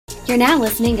You're now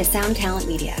listening to Sound Talent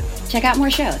Media. Check out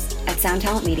more shows at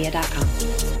soundtalentmedia.com.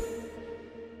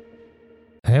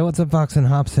 Hey, what's up, Vox and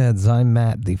Hops heads? I'm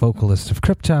Matt, the vocalist of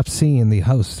Cryptopsy and the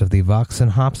host of the Vox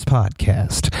and Hops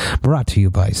podcast, brought to you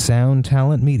by Sound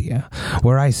Talent Media,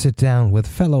 where I sit down with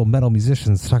fellow metal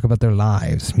musicians to talk about their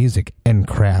lives, music, and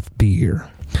craft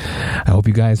beer. I hope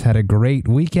you guys had a great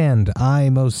weekend. I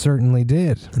most certainly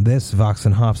did. This Vox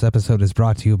and Hops episode is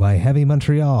brought to you by Heavy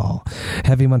Montreal.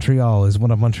 Heavy Montreal is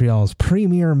one of Montreal's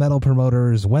premier metal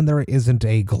promoters when there isn't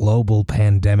a global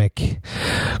pandemic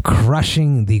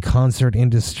crushing the concert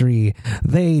industry.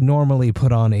 They normally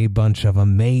put on a bunch of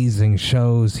amazing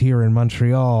shows here in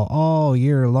Montreal all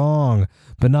year long.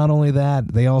 But not only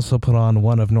that, they also put on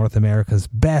one of North America's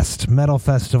best metal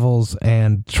festivals,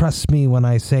 and trust me when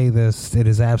I say this, it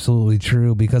is absolutely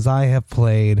true, because I have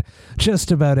played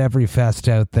just about every fest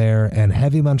out there, and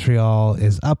Heavy Montreal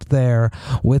is up there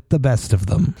with the best of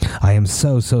them. I am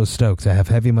so stoked to have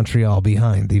Heavy Montreal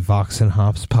behind the Vox and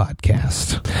Hops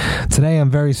podcast. Today I'm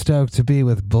very stoked to be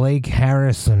with Blake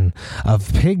Harrison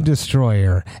of Pig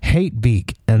Destroyer,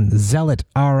 Hatebeak, and Zealot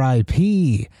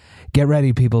R.I.P. Get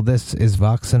ready, people. This is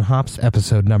Vox and Hops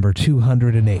episode number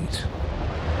 208.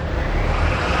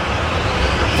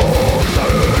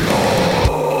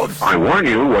 I warn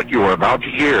you, what you are about to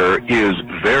hear is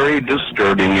very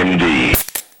disturbing indeed.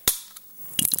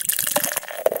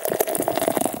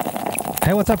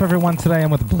 Hey, what's up, everyone? Today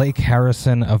I'm with Blake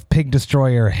Harrison of Pig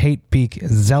Destroyer, Hatebeak,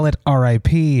 Zealot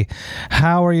R.I.P.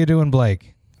 How are you doing, Blake?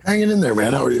 Hanging in there,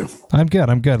 man. How are you? I'm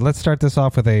good. Let's start this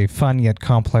off with a fun yet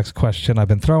complex question I've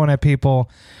been throwing at people.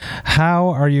 How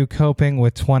are you coping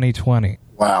with 2020?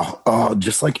 Wow.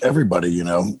 Just like everybody,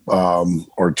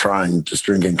 or just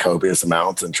drinking copious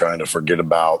amounts and trying to forget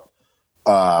about,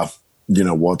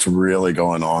 what's really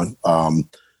going on.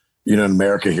 In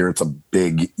America here, it's a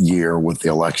big year with the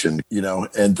election, we were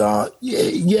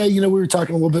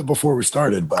talking a little bit before we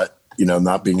started, but,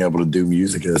 not being able to do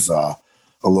music is,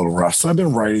 a little rough. So I've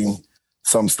been writing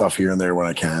some stuff here and there when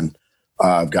I can.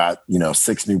 I've got,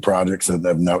 6 new projects that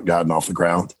have not gotten off the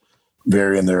ground.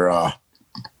 Very in their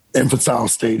infantile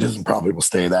stages and probably will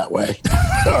stay that way.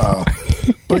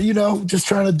 But, just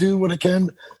trying to do what I can.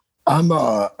 I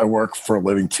work for a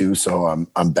living too, so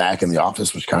I'm back in the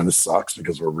office, which kind of sucks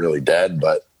because we're really dead,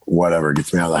 but whatever,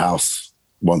 gets me out of the house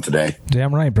once a day.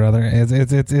 Damn right, brother.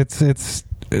 It's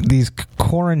these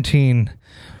quarantine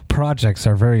projects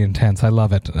are very intense. I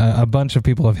love it. A bunch of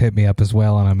people have hit me up as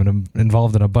well, and I'm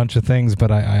involved in a bunch of things,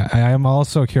 but I am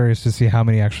also curious to see how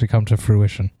many actually come to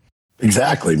fruition.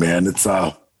 Exactly, man. It's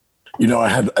I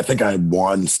think I had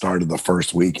one started the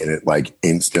first week, and it like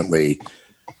instantly,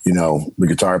 the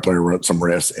guitar player wrote some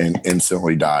riffs and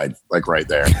instantly died, like right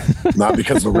there. Not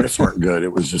because the riffs weren't good.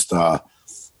 It was just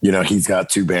he's got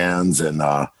 2 bands, and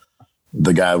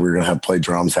the guy we were going to have play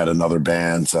drums had another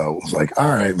band. So it was like, all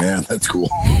right, man, that's cool.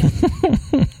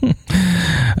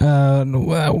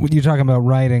 You're talking about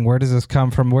writing. Where does this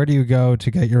come from? Where do you go to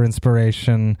get your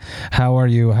inspiration? How are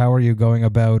you going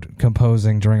about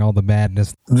composing during all the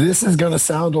madness? This is going to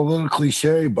sound a little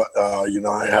cliche, but,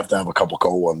 I have to have a couple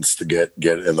cold ones to get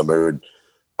in the mood.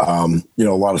 A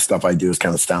lot of stuff I do is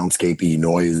kind of soundscapey,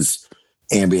 noise,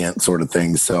 ambient sort of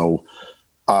thing. So,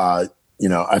 I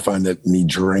find that me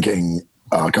drinking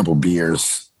a couple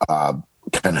beers kind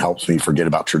of helps me forget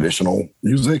about traditional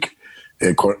music,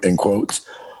 in quotes.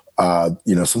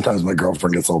 Sometimes my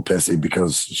girlfriend gets a little pissy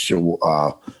because she'll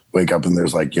wake up and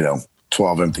there's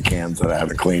 12 empty cans that I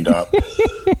haven't cleaned up.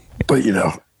 But,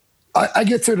 I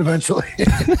get to it eventually.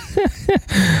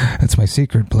 That's my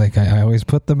secret, Blake. I always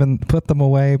put them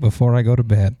away before I go to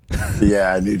bed.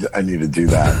 Yeah, I need to do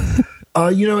that.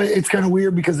 It's kind of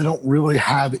weird because I don't really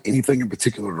have anything in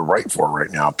particular to write for right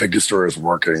now. Pig Destroyer is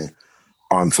working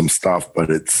on some stuff, but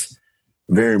it's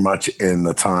very much in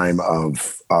the time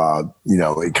of,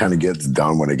 it kind of gets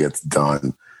done when it gets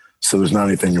done. So there's not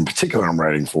anything in particular I'm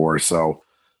writing for. So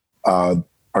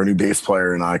our new bass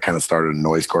player and I kind of started a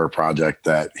noisecore project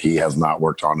that he has not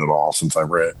worked on at all since I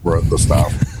wrote the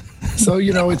stuff. So,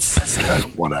 it's kind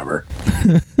of whatever.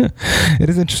 It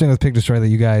is interesting with Pig Destroyer that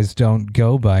you guys don't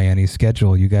go by any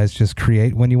schedule. You guys just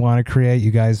create when you want to create.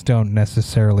 You guys don't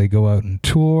necessarily go out and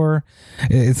tour.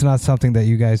 It's not something that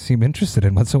you guys seem interested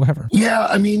in whatsoever.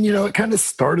 Yeah, it kind of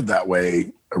started that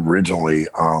way originally.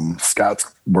 Scott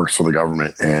works for the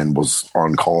government and was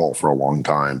on call for a long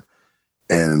time.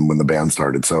 And when the band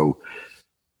started, so,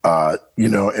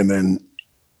 and then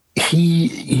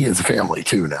he has a family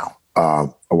too now.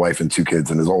 A wife and 2 kids,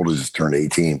 and his oldest just turned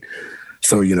 18.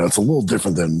 So, it's a little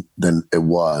different than it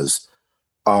was.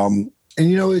 And,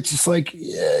 it's just like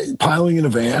piling in a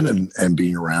van and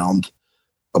being around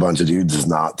a bunch of dudes is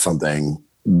not something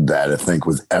that I think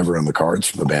was ever in the cards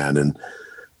for the band. And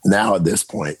now at this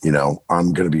point, you know,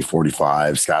 I'm going to be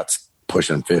 45. Scott's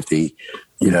pushing 50.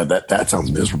 You know, that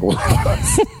sounds miserable.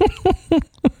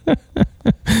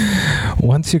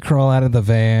 Once you crawl out of the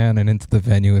van and into the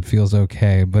venue, it feels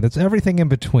okay. But it's everything in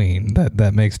between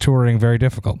that makes touring very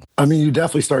difficult. I mean, you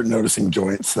definitely start noticing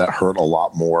joints that hurt a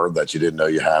lot more that you didn't know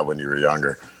you had when you were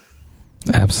younger.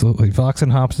 Absolutely. Vox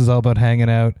and Hops is all about hanging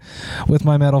out with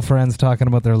my metal friends, talking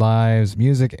about their lives,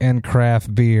 music, and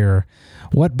craft beer.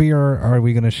 What beer are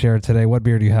we going to share today? What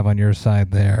beer do you have on your side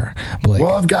there, Blake?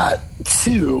 Well, I've got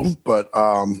two, but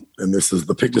and this is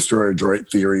the Pig Destroyer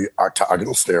Droid Theory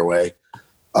Octagonal Stairway.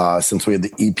 Since we had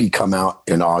the EP come out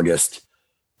in August,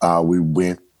 we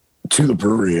went to the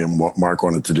brewery and Mark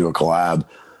wanted to do a collab.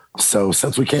 So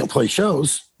since we can't play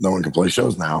shows, no one can play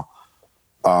shows now.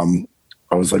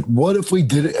 I was like, what if we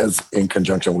did it as in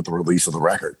conjunction with the release of the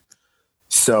record?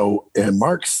 So in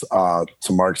Mark's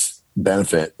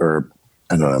benefit, or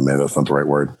I don't know, maybe that's not the right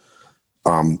word.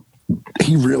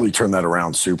 He really turned that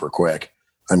around super quick.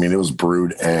 I mean, it was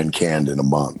brewed and canned in a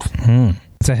month.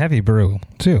 It's a heavy brew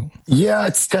too. Yeah,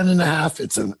 it's 10.5.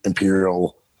 It's an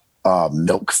Imperial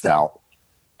milk stout.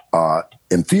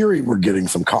 In theory, we're getting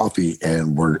some coffee,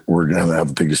 and we're going to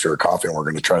have a Pig Destroyer coffee, and we're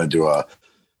going to try to do a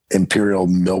Imperial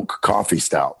milk coffee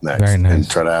stout next. Very nice. And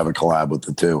try to have a collab with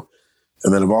the two.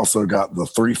 And then I've also got the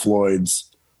Three Floyds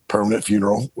Permanent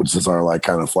Funeral, which is our like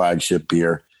kind of flagship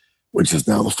beer, which is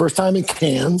now the first time in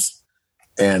cans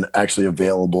and actually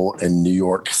available in New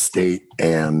York State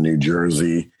and New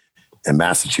Jersey and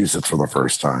Massachusetts for the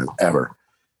first time ever.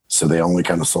 So they only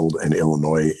kind of sold in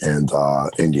Illinois and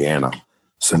Indiana.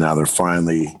 So now they're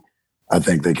finally, I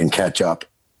think they can catch up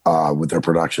with their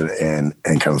production and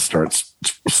kind of start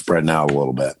spreading out a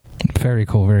little bit. Very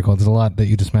cool, very cool. There's a lot that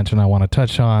you just mentioned I want to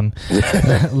touch on.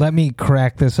 Let me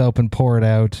crack this open, pour it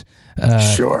out.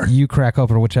 Sure. You crack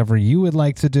open whichever you would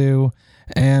like to do.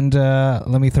 And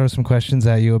let me throw some questions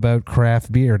at you about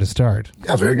craft beer to start.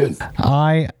 Yeah, very good.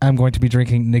 I am going to be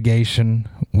drinking Negation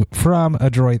from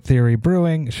Adroit Theory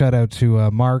Brewing. Shout out to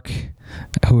Mark,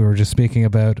 who we were just speaking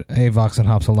about, a Vox and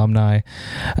Hops alumni.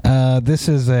 This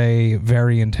is a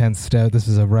very intense stout. This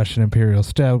is a Russian Imperial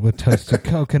Stout with toasted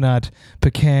coconut,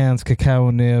 pecans,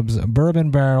 cacao nibs,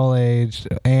 bourbon barrel aged,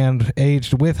 and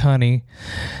aged with honey,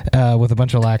 with a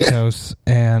bunch of lactose.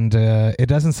 And it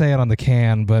doesn't say it on the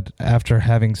can, but after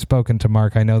having spoken to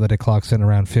Mark, I know that it clocks in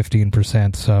around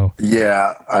 15%. So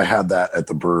yeah, I had that at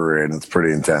the brewery, and it's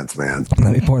pretty intense, man.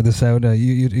 Let me pour this out.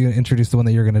 You introduce the one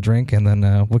that you're going to drink, and then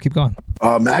we'll keep going.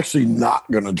 I'm actually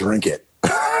not going to drink it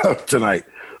tonight,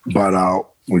 but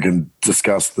we can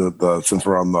discuss the since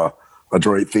we're on the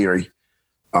Adroit Theory.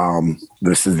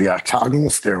 This is the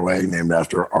Octagonal Stairway, named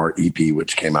after our EP,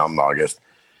 which came out in August.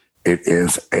 It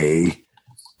is a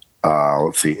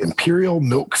Imperial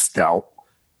milk stout,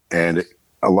 and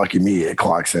lucky me, it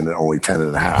clocks in at only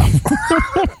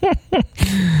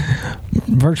 10.5.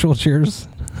 Virtual cheers.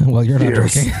 Well, you're not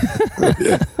drinking.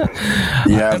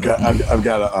 Yeah, I've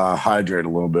got to hydrate a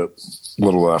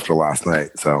little after last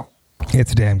night. So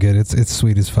it's damn good. It's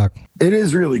sweet as fuck. It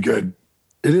is really good.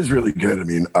 It is really good. I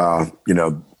mean, you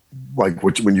know, like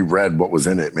when you read what was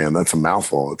in it, man, that's a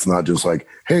mouthful. It's not just like,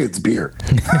 hey, it's beer.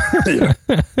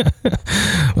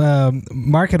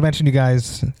 Mark had mentioned you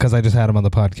guys, because I just had him on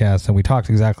the podcast, and we talked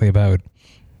exactly about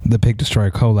the Pig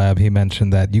Destroyer collab. He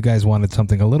mentioned that you guys wanted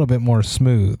something a little bit more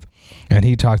smooth, and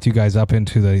he talked you guys up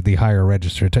into the higher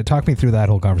register. Talk me through that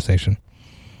whole conversation.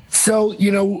 So,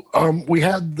 you know, we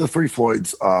had the Three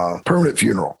Floyds Permanent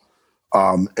Funeral,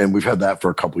 and we've had that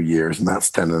for a couple of years, and that's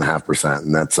 10.5%,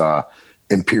 and that's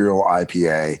Imperial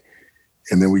IPA.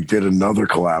 And then we did another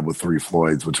collab with Three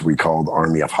Floyds, which we called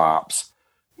Army of Hops,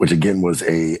 which again was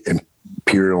a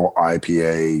Imperial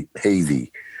IPA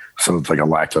hazy. So it's like a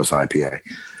lactose IPA.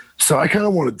 So I kind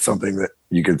of wanted something that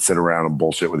you could sit around and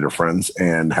bullshit with your friends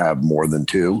and have more than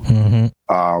two.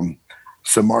 Mm-hmm.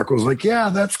 So Mark was like, yeah,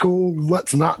 that's cool.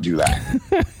 Let's not do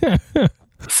that.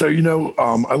 So, you know,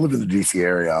 I live in the DC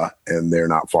area, and they're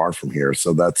not far from here.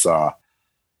 So that's,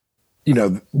 you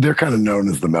know, they're kind of known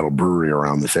as the metal brewery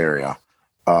around this area.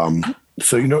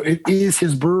 So, you know, it is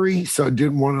his brewery, so I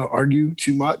didn't want to argue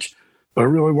too much, but I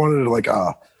really wanted like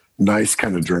a nice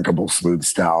kind of drinkable, smooth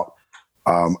stout.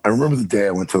 I remember the day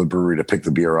I went to the brewery to pick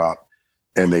the beer up,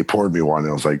 and they poured me one. And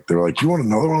I was like, they were like, you want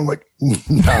another one? I'm like, no,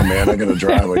 man, I'm going to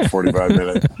drive like 45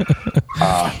 minutes.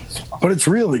 But it's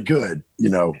really good. You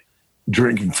know,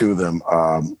 drinking two of them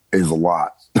is a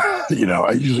lot. You know,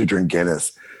 I usually drink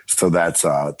Guinness. So that's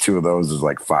 2 of those is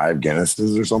like 5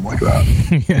 Guinnesses or something like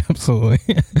that. Yeah, absolutely.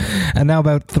 And now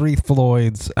about Three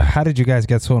Floyds. How did you guys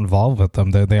get so involved with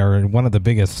them? They are one of the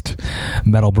biggest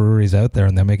metal breweries out there,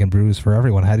 and they're making brews for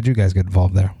everyone. How did you guys get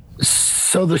involved there?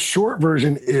 So the short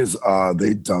version is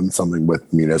they'd done something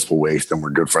with Municipal Waste, and we're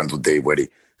good friends with Dave Whitty.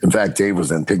 In fact, Dave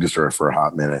was in Pig Destroyer for a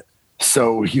hot minute.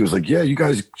 So he was like, yeah, you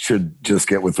guys should just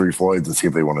get with Three Floyds and see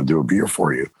if they want to do a beer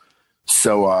for you.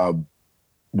 So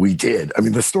we did. I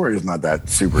mean, the story is not that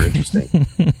super interesting.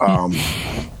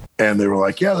 And they were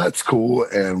like, yeah, that's cool.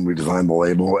 And we designed the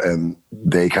label, and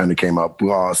they kind of came up.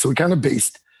 So we kind of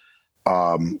based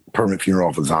Permanent Funeral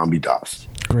off of Zombie Dust.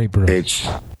 Great brew.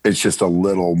 It's just a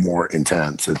little more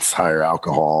intense. It's higher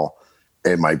alcohol.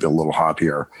 It might be a little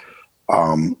hoppier.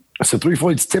 So Three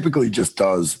Floyds typically just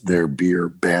does their beer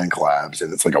band collabs,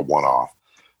 and it's like a one-off.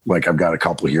 Like I've got a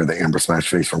couple here, the Amber Smash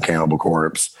Face from Cannibal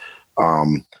Corpse.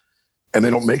 And they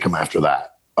don't make them after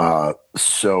that.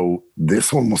 So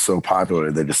this one was so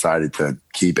popular, they decided to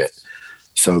keep it.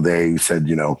 So they said,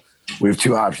 you know, we have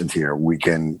 2 options here. We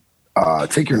can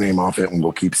take your name off it and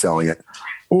we'll keep selling it,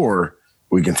 or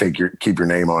we can keep your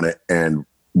name on it and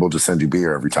we'll just send you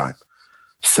beer every time.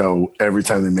 So every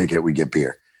time they make it, we get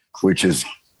beer, which is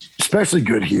especially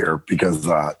good here because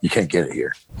you can't get it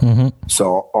here. Mm-hmm.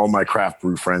 So all my craft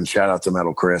brew friends, shout out to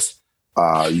Metal Chris,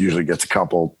 usually gets a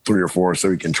couple, 3 or 4, so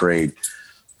we can trade.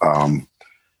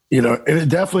 You know, and it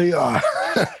definitely,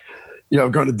 you know,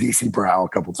 I've gone to DC Brow a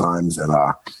couple times and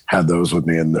had those with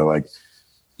me, and they're like,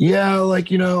 yeah,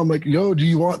 like, you know, I'm like, yo, do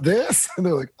you want this? And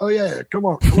they're like, oh yeah, come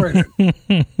on, right.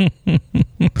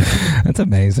 That's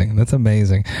amazing. That's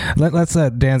amazing. Let's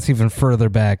dance even further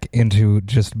back into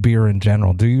just beer in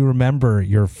general. Do you remember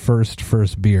your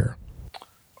first beer?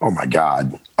 Oh my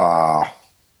God.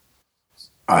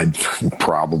 I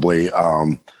probably,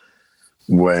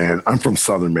 when I'm from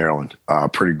Southern Maryland,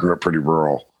 grew up pretty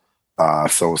rural.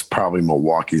 So it was probably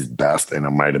Milwaukee's Best. And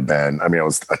it might've been, I mean, I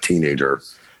was a teenager,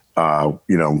 you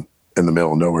know, in the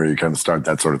middle of nowhere, you kind of start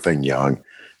that sort of thing young.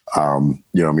 You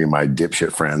know, me and my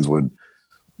dipshit friends would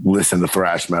listen to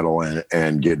thrash metal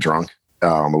and get drunk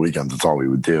on the weekends. That's all we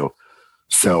would do.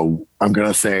 So I'm going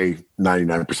to say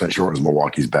 99% sure it was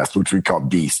Milwaukee's Best, which we call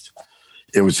Beast.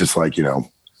 It was just like, you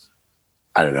know,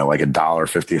 I don't know, like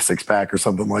 $1.50 a 6-pack or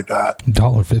something like that.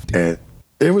 $1.50. And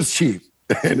it was cheap,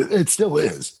 and it still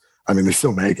is. I mean, they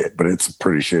still make it, but it's a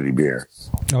pretty shitty beer.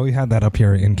 Oh, we had that up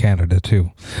here in Canada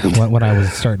too. When I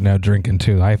was starting out drinking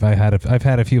too, I've had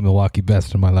a few Milwaukee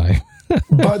Best in my life.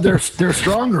 But they're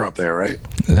stronger up there, right?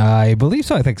 I believe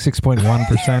so. I think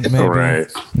 6.1% maybe.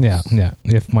 Right. Yeah.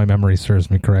 If my memory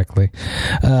serves me correctly.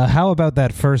 How about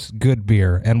that first good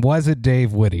beer? And was it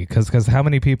Dave Whitty? Because how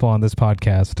many people on this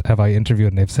podcast have I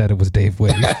interviewed and they've said it was Dave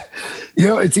Whitty? You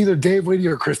know, it's either Dave Whitty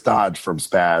or Chris Dodge from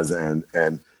Spaz,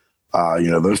 and you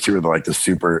know, those two are like the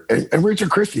super. And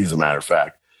Richard Christie, as a matter of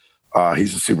fact,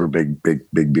 he's a super big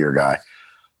beer guy.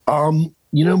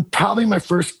 You know, probably my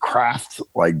first craft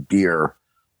like beer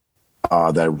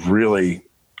that I really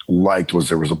liked was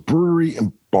there was a brewery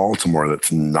in Baltimore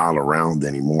that's not around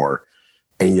anymore.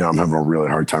 And, you know, I'm having a really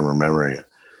hard time remembering it.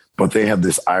 But they had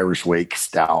this Irish Wake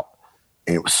Stout,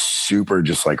 and it was super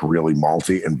just like really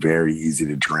malty and very easy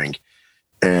to drink.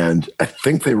 And I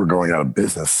think they were going out of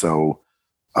business. So,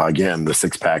 again, the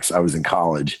 6-packs, I was in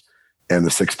college, and the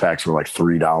 6-packs were like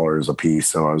 $3 a piece.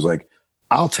 So I was like,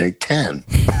 I'll take 10.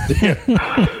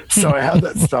 So I had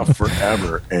that stuff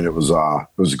forever, and it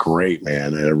was great,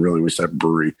 man. And I really wish that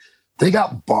brewery, they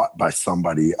got bought by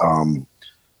somebody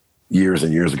years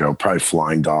and years ago, probably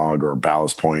Flying Dog or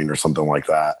Ballast Point or something like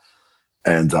that.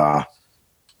 And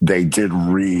they did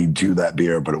redo that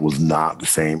beer, but it was not the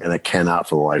same. And I cannot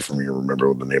for the life of me remember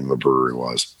what the name of the brewery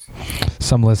was.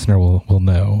 Some listener will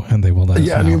know, and they will let us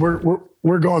know. I mean,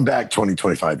 we're going back 20,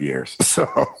 25 years. So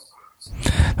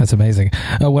that's amazing.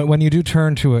 When you do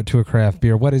turn to a craft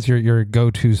beer, what is your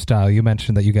go-to style? You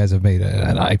mentioned that you guys have made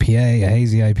an IPA, a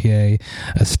hazy IPA,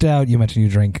 a stout. You mentioned you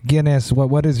drink Guinness.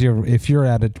 What is if you're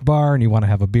at a bar and you want to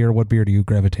have a beer, what beer do you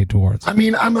gravitate towards? I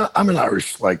mean, I'm an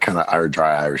Irish, like kind of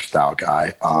dry Irish stout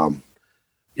guy.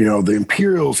 You know, the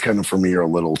Imperials kind of for me are a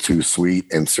little too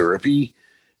sweet and syrupy,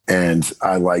 and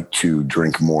I like to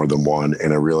drink more than one.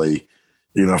 And I really,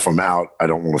 you know, if I'm out, I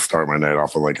don't want to start my night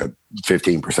off with like a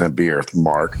 15% beer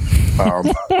mark.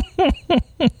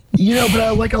 You know, but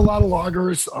I like a lot of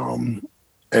lagers.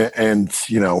 And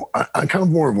you know, I'm kind of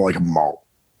more of like a malt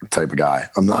type of guy.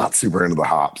 I'm not super into the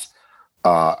hops.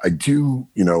 I do,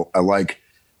 you know, I like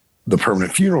the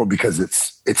Permanent Funeral because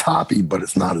it's hoppy, but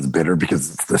it's not as bitter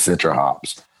because it's the Citra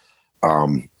hops.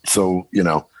 So, you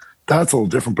know, that's a little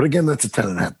different. But again, that's a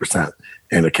 10.5%,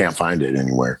 and I can't find it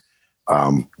anywhere.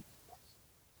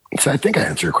 So I think I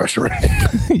answered your question right.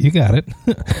 You got it.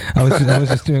 I was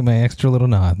just doing my extra little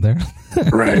nod there.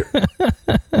 Right.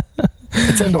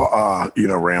 I tend to,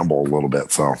 ramble a little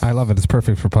bit. So I love it. It's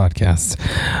perfect for podcasts.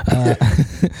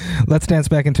 Let's dance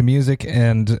back into music.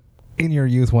 And in your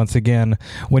youth, once again,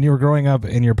 when you were growing up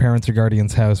in your parents' or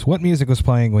guardians' house, what music was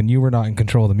playing when you were not in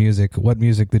control of the music? What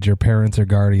music did your parents or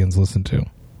guardians listen to?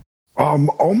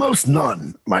 Almost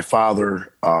none. My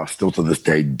father, still to this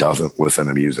day, doesn't listen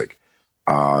to music.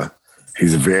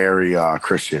 He's very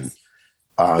Christian.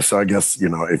 So I guess,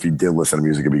 if he did listen to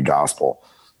music, it'd be gospel.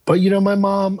 But, my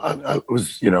mom, I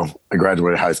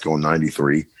graduated high school in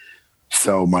 93.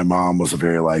 So my mom was a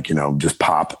very just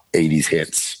pop 80s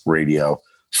hits radio.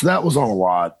 So that was on a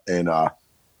lot. And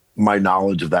my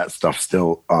knowledge of that stuff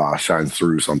still shines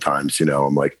through sometimes.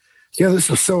 I'm like, yeah, this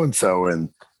is so-and-so. And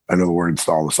I know the words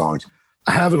to all the songs.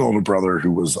 I have an older brother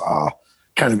who was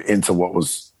kind of into what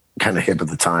was kind of hip at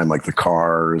the time, like the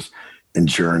Cars and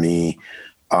Journey.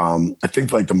 I think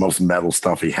the most metal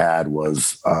stuff he had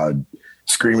was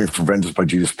Screaming for Vengeance by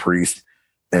Judas Priest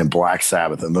and Black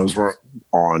Sabbath. And those were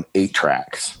on 8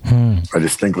 tracks. I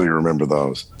distinctly remember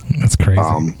those. That's crazy.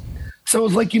 So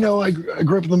it was I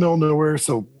grew up in the middle of nowhere.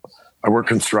 So I worked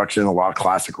construction, a lot of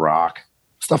classic rock,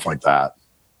 stuff like that.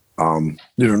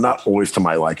 Not always to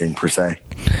my liking per se.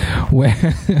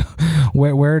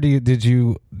 Where did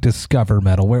you discover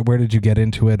metal? Where did you get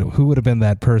into it? Who would have been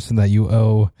that person that you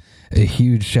owe a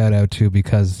huge shout out to,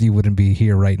 because you wouldn't be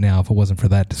here right now if it wasn't for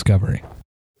that discovery?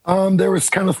 There was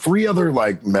kind of 3 other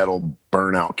metal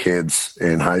burnout kids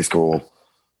in high school,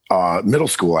 middle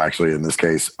school actually in this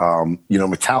case.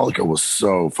 Metallica was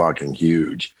so fucking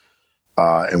huge.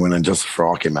 And when Injustice for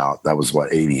All came out, that was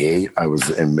 88. I was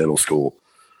in middle school.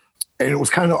 And it was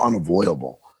kind of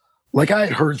unavoidable. I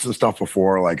had heard some stuff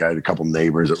before. I had a couple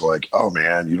neighbors that were like, oh,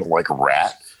 man, you don't like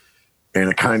Rat? And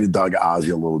it kind of dug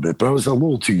Ozzy a little bit. But I was a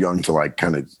little too young to,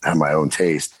 kind of have my own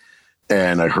taste.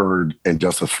 And I heard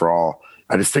Injustice for All.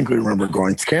 I distinctly remember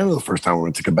going to Canada the first time we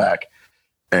went to Quebec.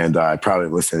 And I probably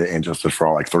listened to Injustice for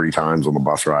All 3 times on the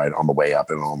bus ride, on the way up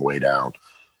and on the way down.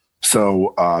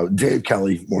 So Dave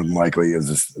Kelly, more than likely,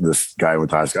 is this guy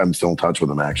with high school. I'm still in touch with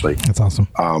him, actually. That's awesome.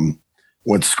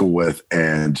 Went to school with,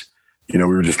 and we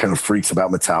were just kind of freaks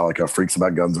about Metallica, freaks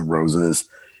about Guns N' Roses,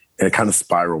 and it kind of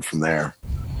spiraled from there.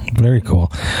 Very cool.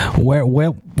 Where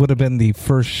would have been the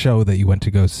first show that you went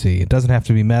to go see? It doesn't have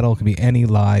to be metal; it can be any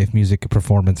live music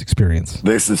performance experience.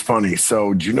 This is funny.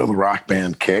 So, do you know the rock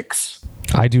band Kix?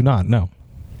 I do not. No.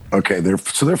 Okay, they're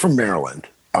from Maryland.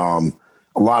 A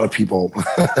lot of people.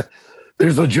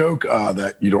 There's a joke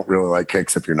that you don't really like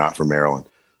Kix if you're not from Maryland.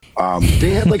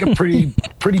 They had a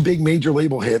pretty big major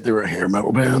label hit. They were a hair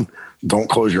metal band. Don't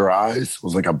Close Your Eyes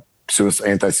was a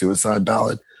anti-suicide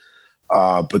ballad.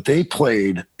 But they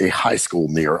played a high school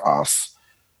near us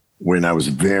when I was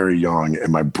very young,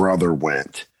 and my brother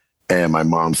went, and my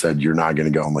mom said, you're not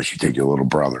going to go unless you take your little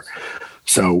brother.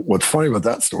 So what's funny about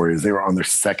that story is they were on their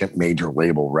second major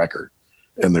label record,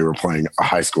 and they were playing a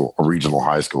regional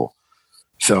high school.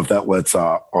 So if that lets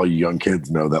all you young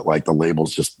kids know that the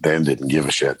labels just then didn't give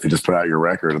a shit. They just put out your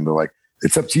record and they're like,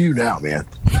 it's up to you now, man.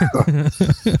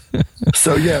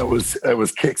 So yeah, it was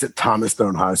Kix at Thomas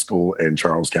Stone High School in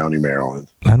Charles County, Maryland.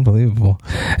 Unbelievable.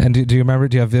 And do you remember,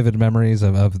 do you have vivid memories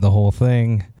of the whole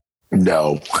thing?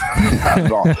 No, not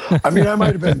at all. I mean, I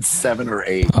might have been 7 or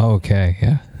 8. Oh, okay.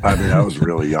 Yeah. I mean, I was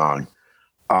really young.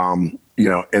 And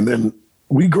then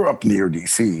we grew up near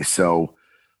DC. So,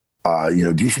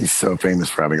 DC is so famous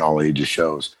for having all ages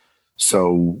shows.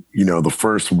 So, the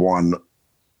first one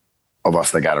of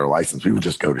us that got our license, we would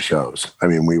just go to shows. I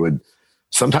mean, we would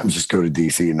sometimes just go to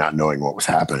DC and not knowing what was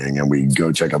happening. And we'd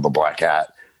go check out the Black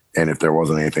Hat. And if there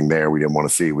wasn't anything there we didn't want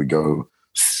to see, we'd go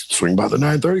swing by the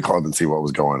 930 Club and see what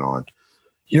was going on.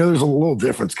 There's a little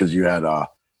difference because you had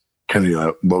kind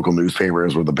of local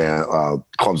newspapers where the band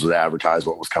clubs would advertise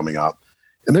what was coming up.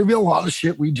 And there'd be a lot of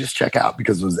shit we'd just check out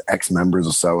because it was ex-members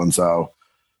of so-and-so.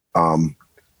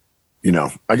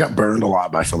 I got burned a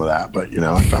lot by some of that, but,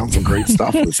 I found some great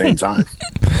stuff at the same time.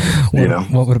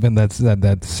 What would have been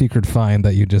that secret find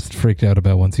that you just freaked out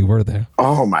about once you were there?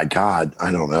 Oh, my God.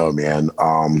 I don't know, man.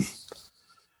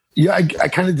 I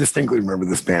kind of distinctly remember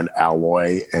this band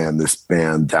Alloy and this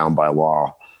band Down by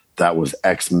Law that was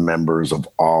ex-members of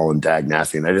All and Dag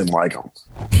Nasty, and I didn't like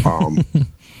them.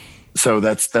 So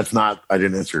that's not, I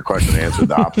didn't answer your question. I answered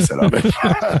the opposite of it.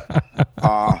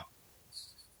 I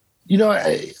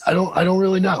don't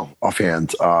really know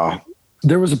offhand.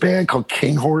 There was a band called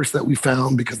King Horse that we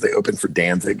found because they opened for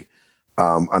Danzig.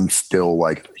 I'm still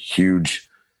huge.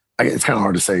 it's kind of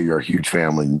hard to say you're a huge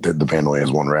fan when the band only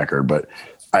has one record, but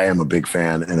I am a big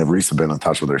fan and have recently been in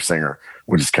touch with their singer,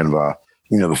 which is kind of a,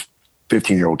 the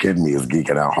 15-year-old kid in me is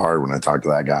geeking out hard when I talk to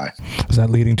that guy. Is that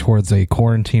leading towards a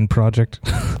quarantine project?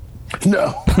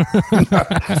 No, not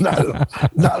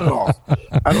at all.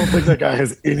 I don't think that guy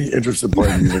has any interest in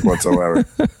playing music whatsoever.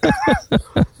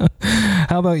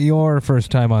 How about your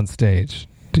first time on stage?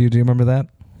 Do you remember that?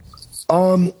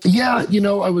 Yeah,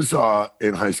 I was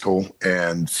in high school,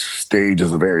 and stage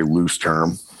is a very loose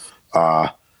term.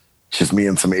 Just me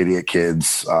and some idiot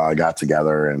kids got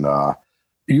together, and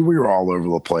we were all over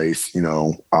the place. We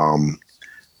kind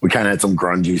of had some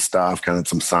grungy stuff, kind of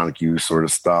some Sonic Youth sort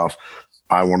of stuff.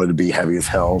 I wanted to be heavy as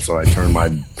hell, so I tuned my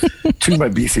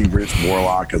BC Rich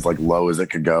Warlock as low as it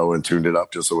could go and tuned it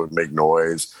up just so it would make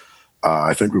noise.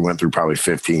 I think we went through probably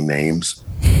 15 names,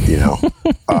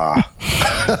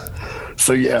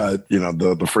 So yeah,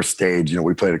 the first stage,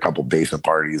 we played a couple basement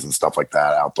parties and stuff like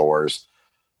that outdoors.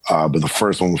 But the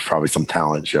first one was probably some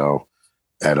talent show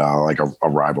at a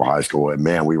rival high school, and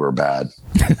man, we were bad.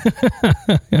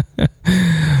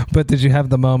 But did you have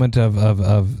the moment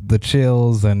of the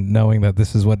chills and knowing that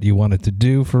this is what you wanted to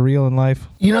do for real in life?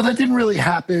 That didn't really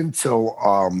happen till,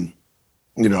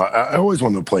 I always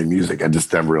wanted to play music. I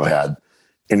just never really had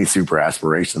any super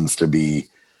aspirations to be,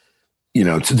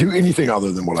 to do anything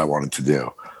other than what I wanted to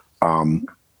do.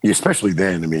 Especially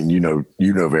then, you know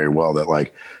very well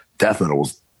that death metal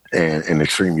was, and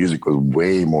extreme music was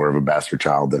way more of a bastard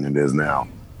child than it is now.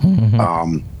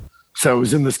 Mm-hmm. So I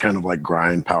was in this kind of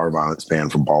grind power violence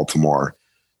band from Baltimore.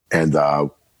 And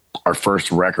our first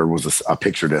record was a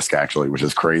picture disc, actually, which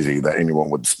is crazy that anyone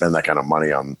would spend that kind of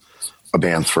money on a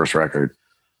band's first record.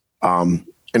 And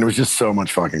it was just so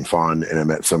much fucking fun. And I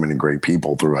met so many great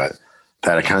people through it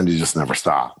that I kind of just never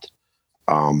stopped.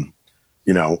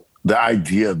 The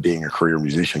idea of being a career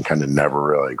musician kind of never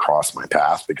really crossed my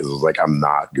path because it was I'm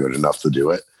not good enough to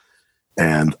do it.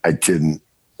 And I didn't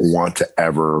want to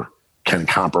ever kind of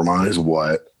compromise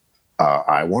what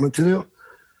I wanted to do,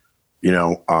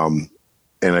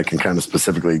 and I can kind of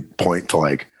specifically point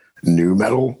to nu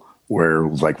metal, where it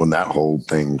was when that whole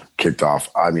thing kicked off.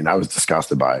 I was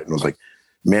disgusted by it and was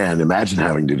man, imagine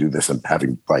having to do this and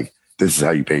having this is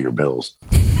how you pay your bills.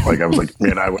 I was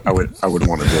man, I would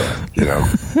want to do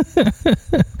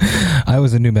it, I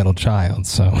was a nu metal child,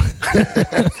 so.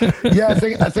 Yeah, I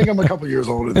think I'm a couple years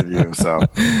older than you, so.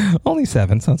 Only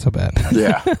 7, it's not so bad.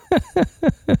 Yeah.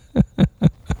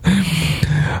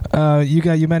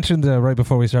 You mentioned right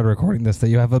before we started recording this that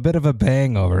you have a bit of a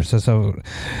bangover. So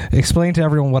explain to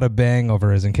everyone what a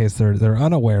bangover is in case they're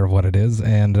unaware of what it is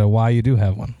and why you do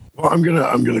have one. Well, I'm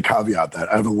gonna caveat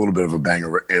that I have a little bit of a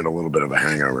bangover and a little bit of a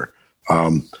hangover.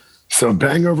 So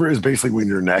bangover is basically when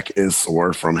your neck is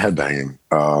sore from headbanging.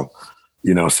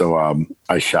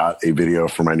 I shot a video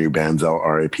for my new Banzel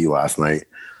RAP last night,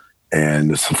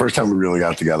 and it's the first time we really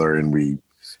got together, and we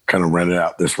kind of rented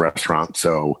out this restaurant.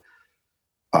 So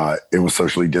it was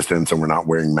socially distanced and we're not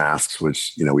wearing masks,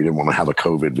 which, we didn't want to have a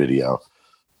COVID video.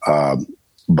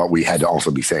 But we had to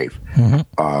also be safe.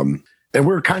 Mm-hmm. And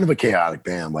we're kind of a chaotic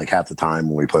band. Half the time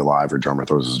when we play live, our drummer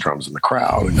throws his drums in the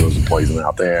crowd and goes and plays them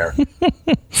out there.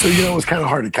 So, it was kind of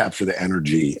hard to capture the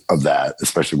energy of that,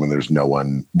 especially when there's no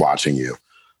one watching you.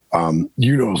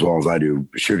 As well as I do,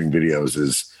 shooting videos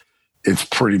it's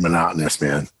pretty monotonous,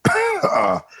 man.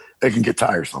 It can get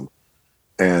tiresome.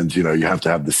 And, you have to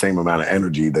have the same amount of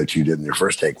energy that you did in your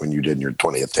first take when you did in your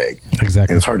 20th take.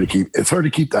 Exactly. And it's hard to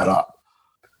keep that up.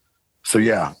 So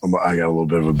yeah, I got a little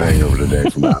bit of a bangover today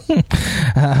from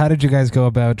that. How did you guys go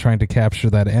about trying to capture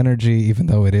that energy, even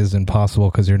though it is impossible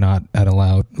because you're not at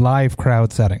a live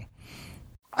crowd setting?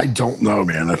 I don't know,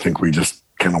 man. I think we just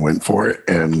kind of went for it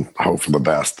and hope for the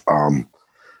best. The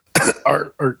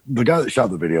guy that shot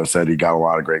the video said he got a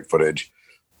lot of great footage.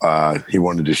 He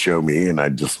wanted to show me, and I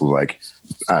just was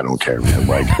I don't care, man.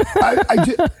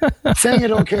 Saying I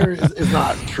don't care is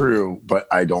not true, but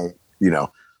I don't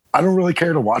really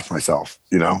care to watch myself,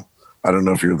 I don't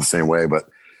know if you're the same way, but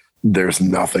there's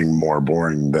nothing more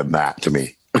boring than that to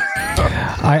me.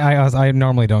 I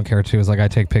normally don't care too. It's I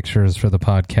take pictures for the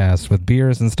podcast with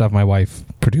beers and stuff. My wife,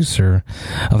 producer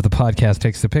of the podcast,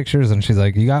 takes the pictures and she's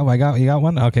like, you got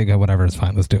one? Okay, good, whatever, it's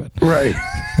fine, let's do it. Right.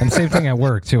 And same thing at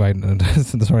work too.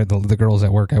 Sorry, the girls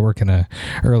at work. I work in a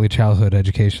early childhood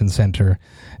education center,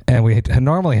 and we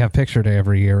normally have picture day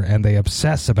every year, and they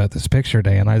obsess about this picture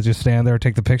day, and I just stand there,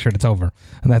 take the picture, and it's over,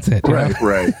 and that's it.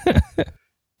 Right.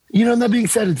 And that being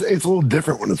said, it's a little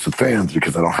different when it's with fans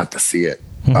because I don't have to see it.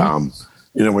 Mm-hmm.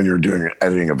 When you're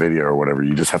editing a video or whatever,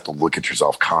 you just have to look at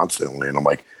yourself constantly. And I'm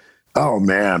oh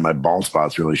man, my bald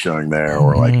spot's really showing there.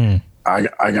 Or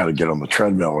I got to get on the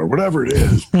treadmill or whatever it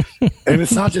is. And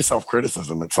it's not just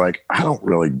self-criticism. It's like, I don't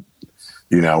really,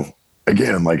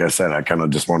 again, like I said, I kind of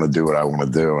just want to do what I want to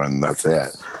do, and that's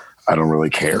it. I don't really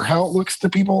care how it looks to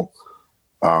people.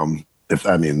 Hopefully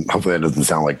that doesn't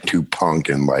sound like too punk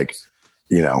and like,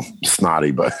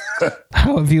 snotty, but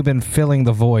how have you been filling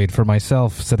the void? For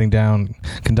myself, sitting down,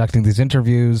 conducting these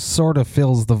interviews sort of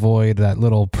fills the void, that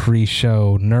little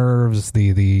pre-show nerves,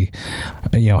 the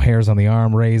hairs on the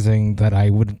arm raising that I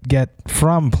would get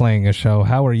from playing a show.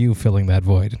 How are you filling that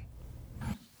void?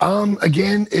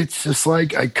 Again, it's just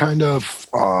like I kind of,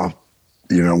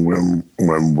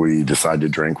 when we decide to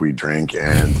drink, we drink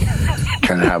and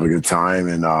kind of have a good time.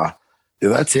 And,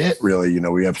 that's it, really.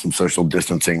 We have some social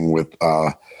distancing with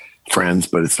friends,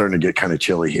 but it's starting to get kind of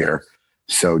chilly here.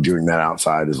 So doing that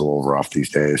outside is a little rough these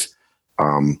days.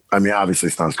 Obviously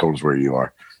it's not as cold as where you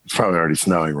are. It's probably already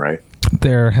snowing, right?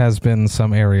 There has been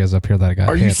some areas up here that got hit.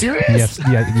 Are you serious? Yes,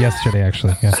 yesterday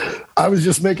actually. Yeah. I was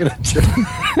just making a joke.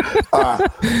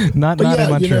 Not in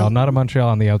Montreal, not in Montreal,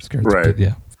 on the outskirts. Right. But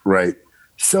yeah. Right.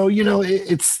 So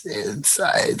it's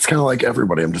kind of like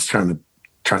everybody. I'm just trying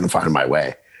to find my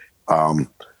way.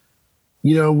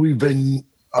 We've been,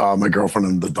 my girlfriend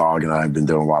and the dog and I have been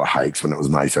doing a lot of hikes when it was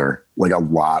nicer, like a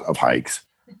lot of hikes,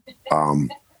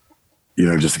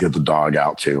 just to get the dog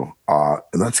out too. And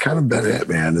that's kind of been it,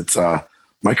 man. It's,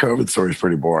 my COVID story is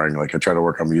pretty boring. Like I try to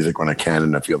work on music when I can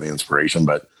and I feel the inspiration,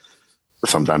 but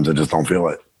sometimes I just don't feel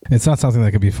it. It's not something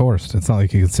that could be forced. It's not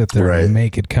like you can sit there and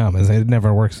make it come. It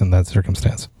never works in that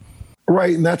circumstance.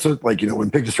 Right. And that's what,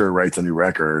 when Pig Destroyer writes a new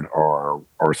record or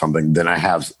something, then I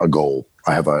have a goal.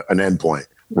 I have an end point.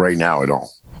 Right now, I don't.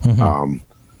 Mm-hmm.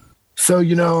 So,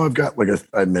 I've got, like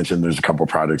I mentioned, there's a couple of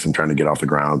projects I'm trying to get off the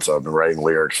ground. So I've been writing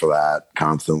lyrics for that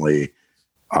constantly.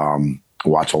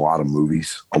 Watch a lot of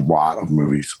movies.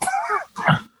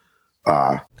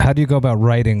 How do you go about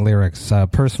writing lyrics?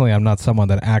 Personally, I'm not someone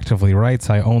that actively writes.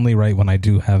 I only write when I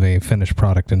do have a finished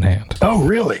product in hand. Oh,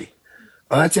 really?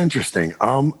 Oh, that's interesting.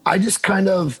 I just kind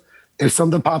of, if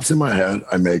something pops in my head,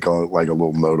 I make a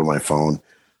little note on my phone.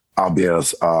 I'll be a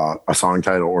song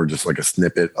title or just like a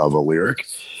snippet of a lyric.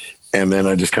 And then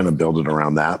I just kind of build it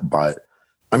around that. But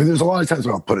there's a lot of times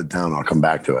where I'll put it down. I'll come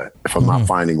back to it. If I'm not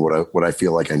finding what I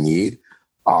feel like I need,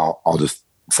 I'll just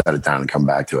set it down and come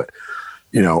back to it.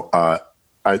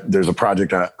 There's a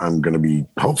project I'm going to be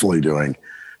hopefully doing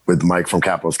with Mike from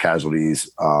Capitalist Casualties,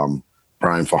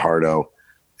 Brian Fajardo,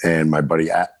 and my buddy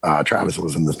Travis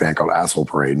was in this band called Asshole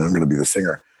Parade, and I'm going to be the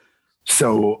singer.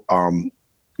 So,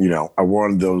 I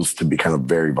wanted those to be kind of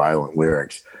very violent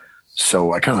lyrics.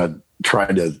 So I kind of try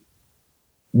to,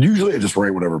 usually I just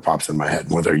write whatever pops in my head.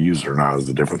 Whether I use it or not is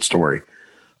a different story.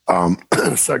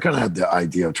 So I kind of had the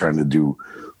idea of trying to do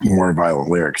more violent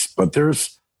lyrics, but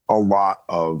there's a lot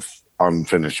of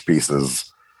unfinished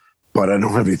pieces, but I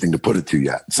don't have anything to put it to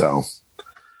yet. So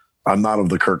I'm not of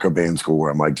the Kurt Cobain school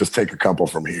where I'm like, just take a couple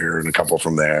from here and a couple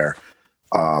from there.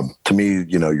 To me,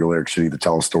 your lyrics should either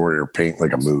tell a story or paint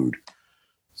like a mood.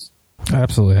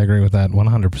 Absolutely. I agree with that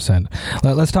 100%.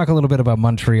 Let's talk a little bit about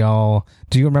Montreal.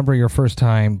 Do you remember your first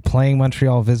time playing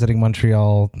Montreal, visiting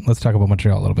Montreal? Let's talk about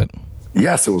Montreal a little bit.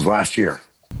 Yes, it was last year.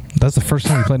 That's the first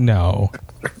time you played? No.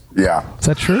 Yeah. Is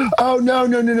that true? Oh, no.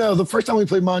 The first time we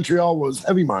played Montreal was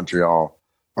Heavy Montreal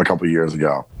a couple of years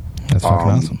ago. That's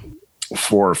fucking awesome.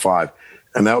 4 or 5.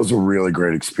 And that was a really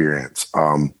great experience.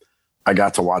 I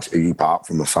got to watch Iggy Pop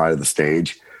from the side of the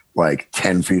stage, like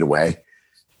 10 feet away.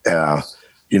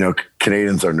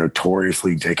 Canadians are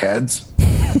notoriously dickheads.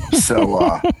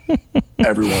 So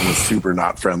everyone was super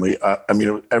not friendly.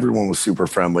 Everyone was super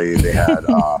friendly. They had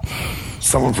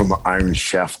someone from the Iron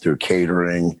Chef do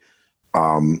catering.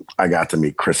 I got to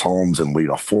meet Chris Holmes and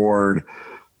Lita Ford.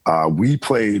 We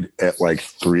played at like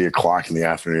 3:00 in the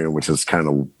afternoon, which is kind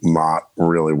of not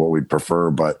really what we'd prefer.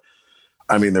 But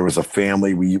there was a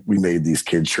family. We made these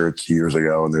kid shirts years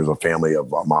ago, and there's a family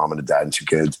of a mom and a dad and 2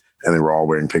 kids, and they were all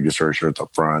wearing Pig Destroyer shirts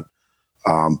up front.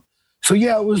 So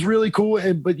yeah, it was really cool.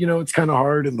 But it's kind of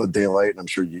hard in the daylight, and I'm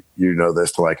sure you know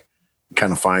this, to like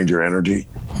kind of find your energy.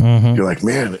 Mm-hmm. You're like,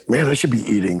 man, I should be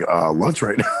eating lunch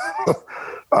right now.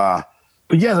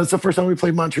 But yeah, that's the first time we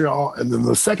played Montreal, and then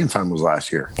the second time was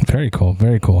last year. Very cool,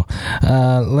 very cool.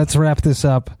 Let's wrap this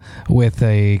up with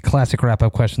a classic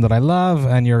wrap-up question that I love,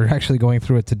 and you're actually going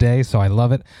through it today, so I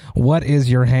love it. What is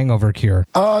your hangover cure?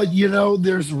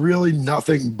 There's really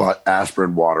nothing but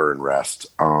aspirin, water, and rest.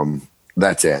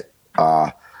 That's it.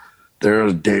 There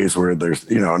are days where there's,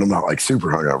 and I'm not like super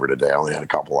hungover today. I only had a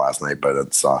couple last night, but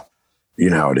it's, how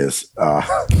it is.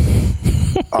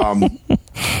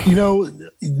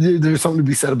 There's something to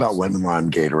be said about lemon lime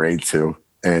Gatorade too,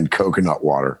 and coconut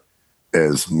water.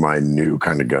 is my new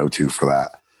kind of go-to for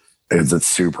that. It's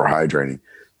super hydrating.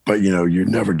 But, you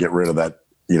never get rid of that,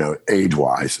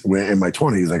 age-wise. When in my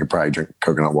 20s, I could probably drink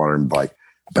coconut water and like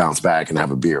bounce back and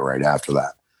have a beer right after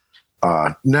that.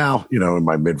 Now, in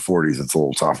my mid-40s, it's a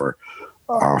little tougher.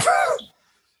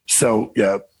 So,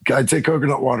 yeah, I'd take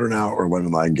coconut water now or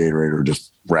lemon lime Gatorade or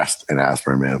just rest and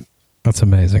aspirin, man. That's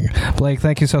amazing. Blake,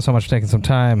 thank you so much for taking some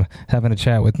time, having a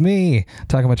chat with me,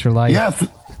 talking about your life,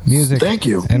 music, thank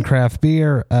you, and craft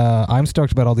beer. I'm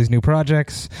stoked about all these new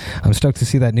projects. I'm stoked to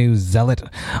see that new Zealot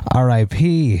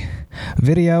RIP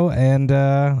video, and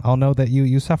I'll know that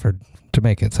you suffered to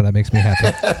make it, so that makes me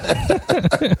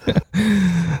happy.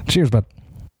 Cheers, bud.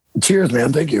 Cheers,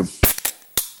 man. Thank you.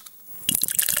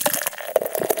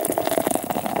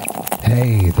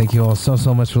 Hey, thank you all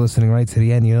so much for listening right to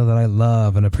the end. You know that I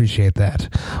love and appreciate that.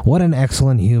 What an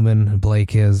excellent human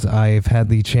Blake is. I've had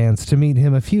the chance to meet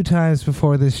him a few times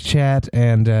before this chat,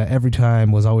 and every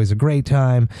time was always a great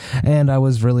time, and I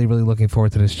was really looking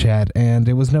forward to this chat, and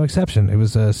it was no exception. It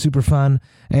was super fun,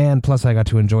 and plus I got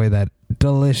to enjoy that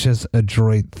delicious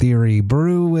Adroit Theory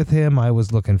brew with him. I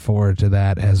was looking forward to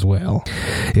that as well.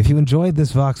 If you enjoyed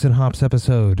this Vox and Hops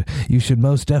episode, you should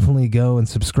most definitely go and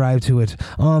subscribe to it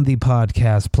on the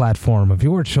podcast platform of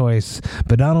your choice.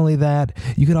 But not only that,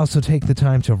 you can also take the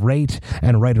time to rate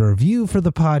and write a review for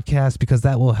the podcast, because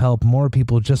that will help more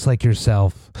people just like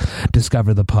yourself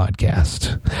discover the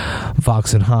podcast.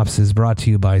 Vox and Hops is brought to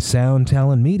you by Sound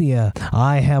Talent Media.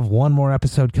 I have one more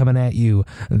episode coming at you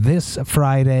this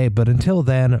Friday, but until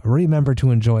then, remember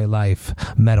to enjoy life,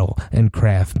 metal, and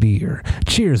craft beer.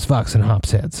 Cheers, Vox and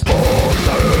Hops heads.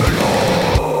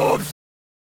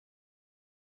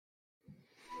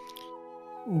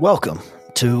 Welcome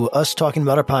to us talking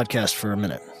about our podcast for a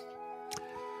minute.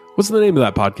 What's the name of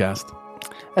that podcast?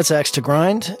 That's Axe to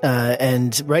Grind,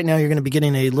 and right now you're going to be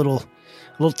getting a little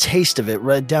taste of it,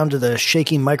 right down to the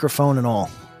shaky microphone and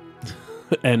all.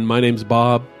 And my name's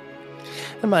Bob.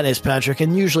 And my name's Patrick,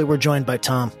 and usually we're joined by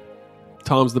Tom.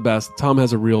 Tom's the best. Tom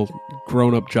has a real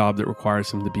grown-up job that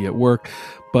requires him to be at work,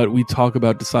 but we talk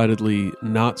about decidedly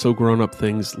not so grown-up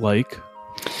things like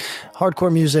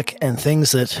hardcore music and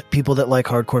things that people that like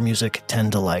hardcore music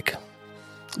tend to like.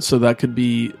 So that could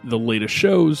be the latest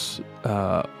shows,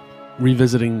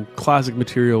 revisiting classic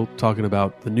material, talking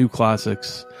about the new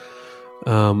classics,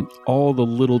 all the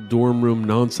little dorm room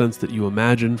nonsense that you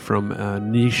imagine from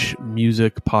niche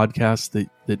music podcasts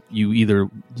that you either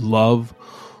love,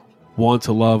 want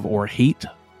to love, or hate.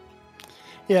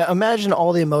 Yeah, imagine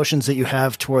all the emotions that you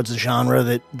have towards a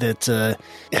genre that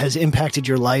has impacted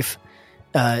your life,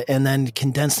 and then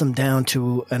condense them down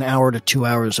to an hour to 2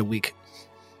 hours a week.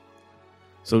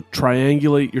 So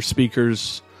triangulate your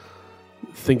speakers,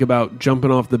 think about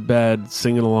jumping off the bed,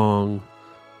 singing along,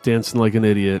 dancing like an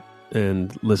idiot,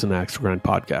 and listen to Axe to Grind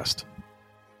podcast.